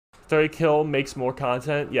30 kill makes more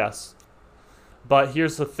content, yes. But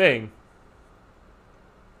here's the thing.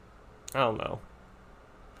 I don't know.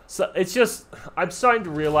 So it's just, I'm starting to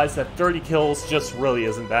realize that 30 kills just really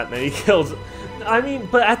isn't that many kills. I mean,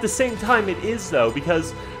 but at the same time it is though,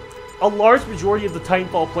 because a large majority of the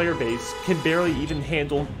Titanfall player base can barely even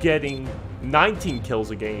handle getting 19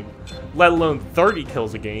 kills a game, let alone 30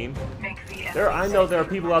 kills a game. I know there are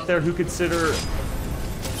people out there who consider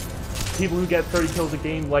people who get 30 kills a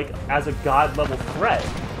game like as a god level threat.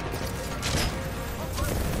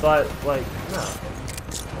 But like, no.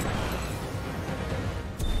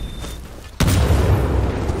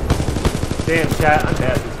 Damn, chat, I'm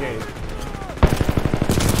bad at this game.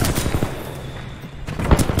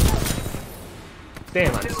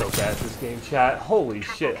 Damn, I'm so bad at this game, chat. Holy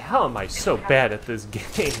shit, how am I so bad at this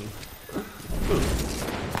game?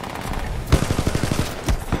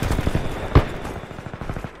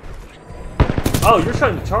 Oh, you're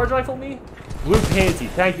trying to charge rifle me? Blue Pansy,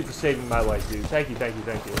 thank you for saving my life, dude. Thank you, thank you,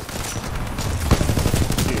 thank you.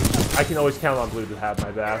 Dude, I can always count on Blue to have my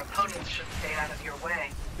back. Your opponents should stay out of your way.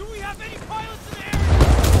 Do we have any pilots in the area?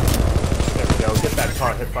 There we go. Get that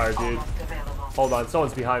car hip fire, dude. Hold on,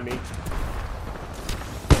 someone's behind me.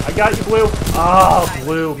 I got you, Blue. Oh,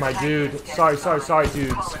 Blue, my dude. Sorry,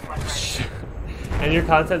 dudes. And your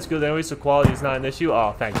content's good anyway, so quality is not an issue.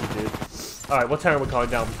 Oh, thank you, dude. All right, what turn are we calling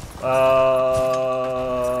down?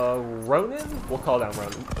 Ronin? We'll call down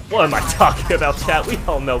Ronin. What am I talking about, chat? We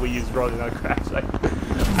all know we use Ronin on crashsite.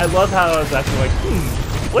 I love how I was actually like,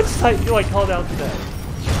 which Titan do I call down today?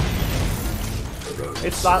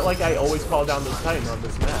 It's not like I always call down this Titan on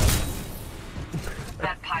this map.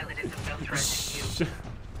 That pilot is a no threat to you.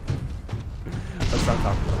 Let's not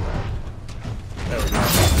talk about that. There we go.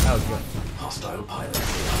 That was good. Hostile pilot.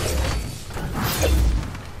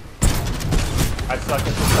 I suck at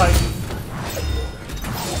this Titan.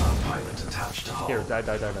 Pilot attached to hull. Here, die.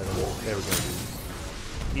 There we go, dude.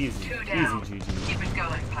 Easy, Two down. easy, GG. Keep it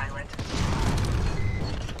going, pilot.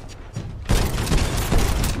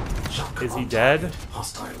 Is he dead?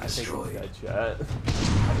 Hostile I think destroyed. he's dead, chat.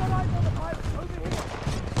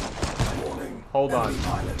 Warning. Hold on. Enemy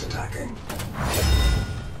pilot attacking.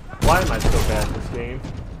 Why am I so bad at this game?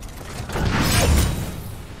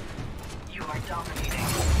 You are dominating.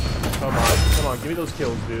 Come on, give me those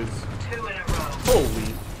kills, dudes. 2 in a row.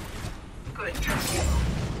 Holy. Good kill.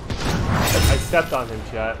 I stepped on him,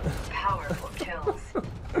 chat. Powerful kills.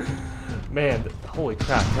 Man, holy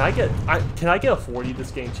crap. Can I get a 40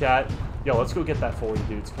 this game, chat? Yo, let's go get that 40,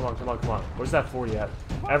 dudes. Come on. Where's that 40 at?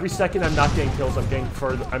 Every second I'm not getting kills, I'm getting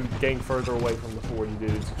further away from the 40,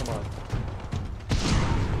 dudes. Come on.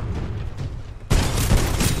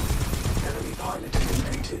 Enemy pilot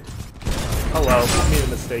eliminated. Hello, I made a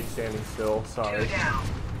mistake standing still. Sorry. 2 down.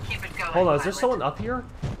 Keep it going. Hold on, is there pilot. someone up here?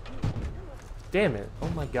 Damn it. Oh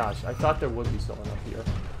my gosh, I thought there would be someone up here.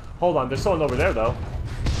 Hold on, there's someone over there though.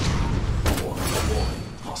 Warning.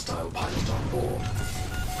 Hostile pilot on board.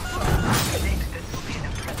 I think this will be an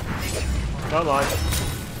impressive victory. Come on.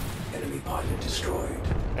 Enemy pilot destroyed.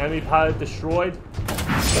 Enemy pilot destroyed.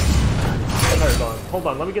 Hold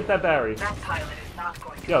on, let me get that battery. That pilot is not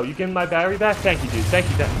going to. Yo, you getting my battery back? Thank you, dude. Thank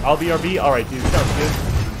you. I'll BRB. Alright, dude. Sounds good.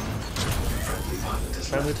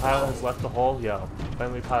 Friendly pilot has left the hull. Yo.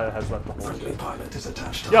 Friendly pilot has left the hull. Friendly pilot is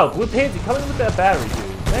attached to Yo, hull. Blue Pansy, come in with that battery,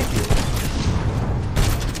 dude. Thank you.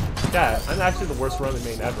 Yeah, I'm actually the worst running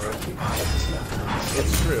main ever. Friendly pilot is left the hull.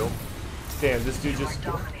 It's true. Damn, this dude just...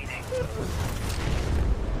 Dominating.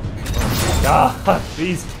 God,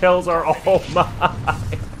 these kills are all mine.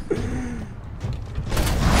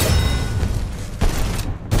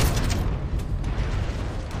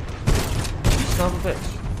 You son of a bitch.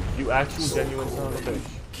 You actual genuine son of a bitch.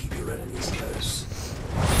 Keep your enemies close.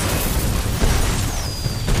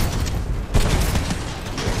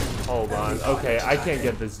 Hold on. Okay, I can't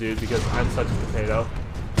get this dude because I'm such a potato.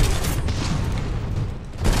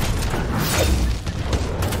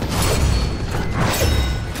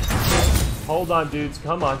 Hold on, dudes.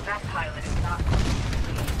 Come on. That pilot is not going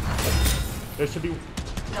to. There should be...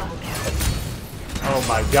 Double kill. Oh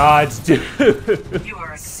my god, dude. You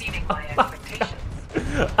are exceeding my expectations.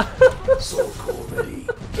 Sword core ready.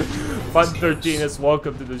 Fun 13th,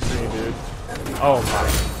 welcome to the stream, dude. Oh my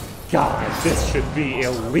god, this should be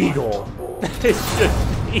illegal. This should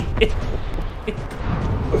be illegal.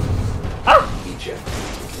 Ah! Eject.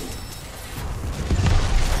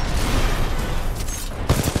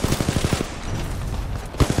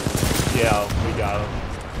 Yeah, we got him.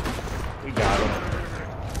 We got him.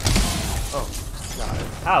 Oh god,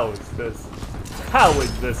 how is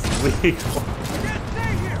this legal? Can't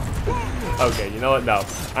stay here! Okay, you know what? No.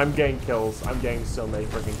 I'm getting kills. I'm getting so many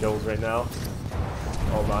freaking kills right now.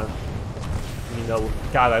 Hold on. You know,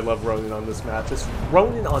 God, I love Ronin on this map. This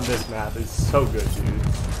Ronin on this map is so good,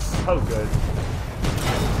 dude. So good.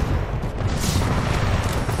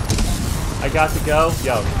 I got to go.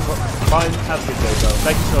 Yo, fine. Have a good day, bro.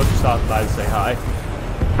 Thank you so much for stopping by to say hi.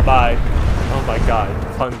 Bye. Oh my God,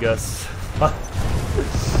 fungus.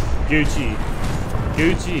 Gucci.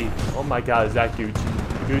 Gucci. Oh my God, is that Gucci?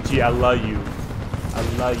 Gucci, I love you. I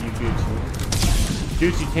love you, Gucci.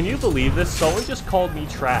 Gucci, can you believe this? Someone just called me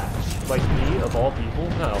trash. Like me, of all people?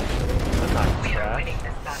 No, I'm not We are trash. winning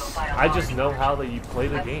this battle by a I long just know margin. how that you play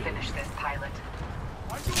the Let's game. finish this pilot.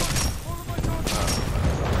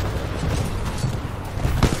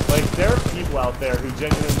 Like, there are people out there who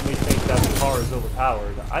genuinely think that the car is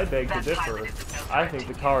overpowered. I beg to differ. I think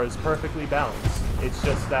the car is perfectly balanced. It's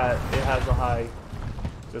just that it has a high...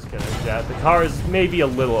 Just kidding, Chad. The car is maybe a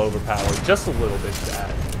little overpowered. Just a little bit,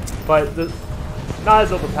 Chad. But not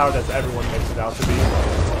as overpowered as everyone makes it out to be.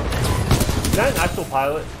 Is that an actual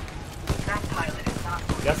pilot? That pilot is not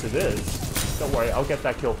Yes, it is. Don't worry, I'll get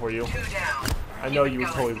that kill for you. 2 down. I know Keep you it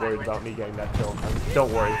were totally going, worried pilot. about me getting that kill.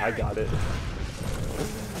 Don't worry, I got it.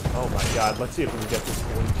 Oh my God, let's see if we can get this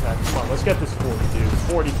 40 check. Come on, let's get this 40, dude.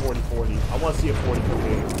 40, 40, 40. I want to see a 40 kill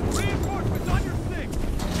game. Reinforcements on your 6.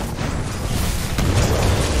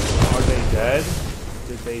 Are they dead?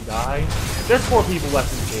 Did they die? There's 4 people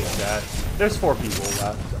left in the game, Dad. There's 4 people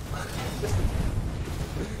left.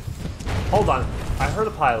 Hold on. I heard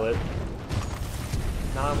a pilot.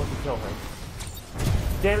 Now I want to kill him.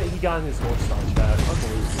 Damn it, he got in his North Star, Chad.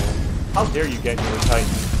 Unbelievable. How dare you get in your Titan?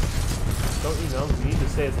 Don't you know? You need to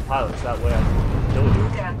stay as a pilot, so that way I can kill you.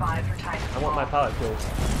 Stand by for titanfall. I want my pilot killed.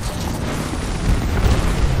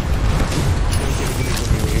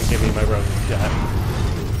 Give me my Ronin, Chad.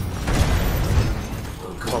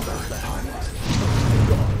 Come back, pilot.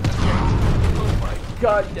 Oh my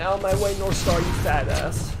God, down my way, North Star, you fat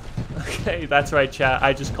ass. Okay, that's right, chat.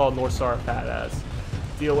 I just called North Star a fat ass.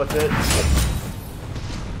 Deal with it.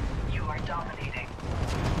 You are dominating.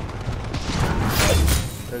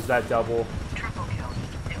 There's that double. Triple kill.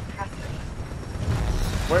 Impressive.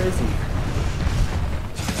 Where is he?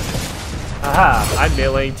 Aha! I'm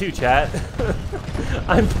meleeing too, chat.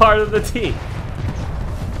 I'm part of the team.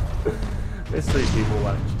 There's 3 people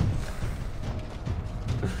left.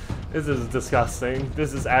 This is disgusting.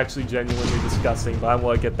 This is actually genuinely disgusting, but I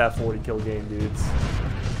want to get that 40 kill game, dudes.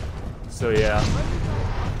 So yeah.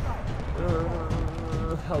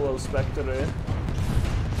 Hello, Spectre.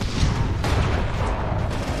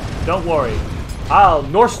 Don't worry. Oh,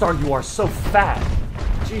 North Star, you are so fat.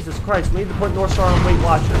 Jesus Christ, we need to put North Star on Weight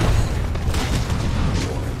Watchers.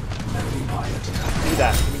 Enemy pilot attack. Give me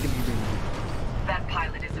that. Give me. That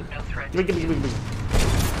pilot is of no threat. Give me.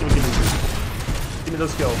 Give me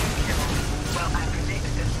those kills. Well, I predict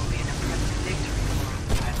this will be an impressive victory for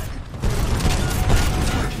our pilot.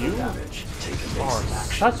 You Damage. Take are evasive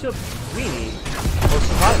action. such a weenie. Or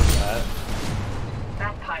surprised that.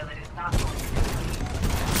 That pilot is not going to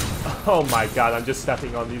succeed. Oh my God, I'm just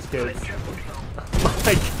stepping on these Good kids. triple kill. Oh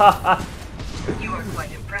my God. You are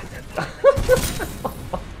quite impressive,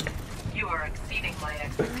 pilot. You are exceeding my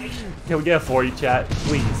expectations. Can we get a 40, chat?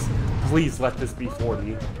 Please. Please let this be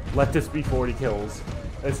 40. Let this be 40 kills.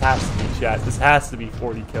 This has to be, chat. This has to be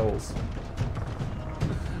 40 kills.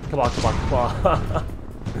 Come on.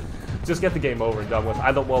 Just get the game over and done with.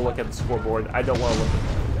 I don't want to look at the scoreboard. I don't want to look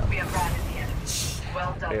at We have routed the enemy.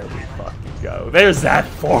 Well done, There we pilot. fucking go. There's that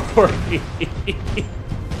 40.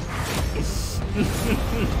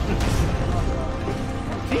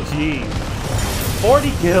 GG.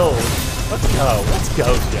 40 kills. Let's go. Let's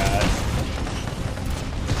go, chat.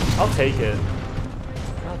 I'll take it.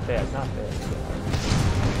 Not bad.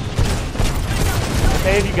 If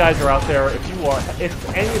any of you guys are out there, if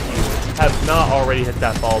any of you have not already hit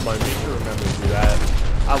that follow button, make sure to remember to do that.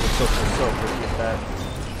 I would so appreciate that.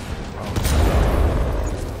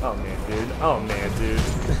 Oh man, dude.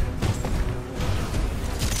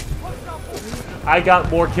 I got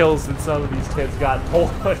more kills than some of these kids got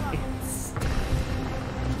points.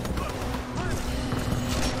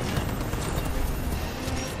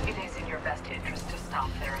 It is in your best interest to stop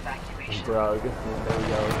their evacuation. Brug. There we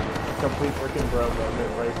go. Complete freaking bro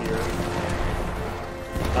moment right here.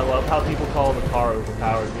 I love how people call the car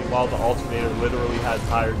overpowered. Meanwhile, the alternator literally has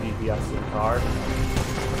higher DPS than the car.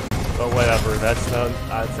 But whatever, that's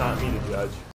not me to judge.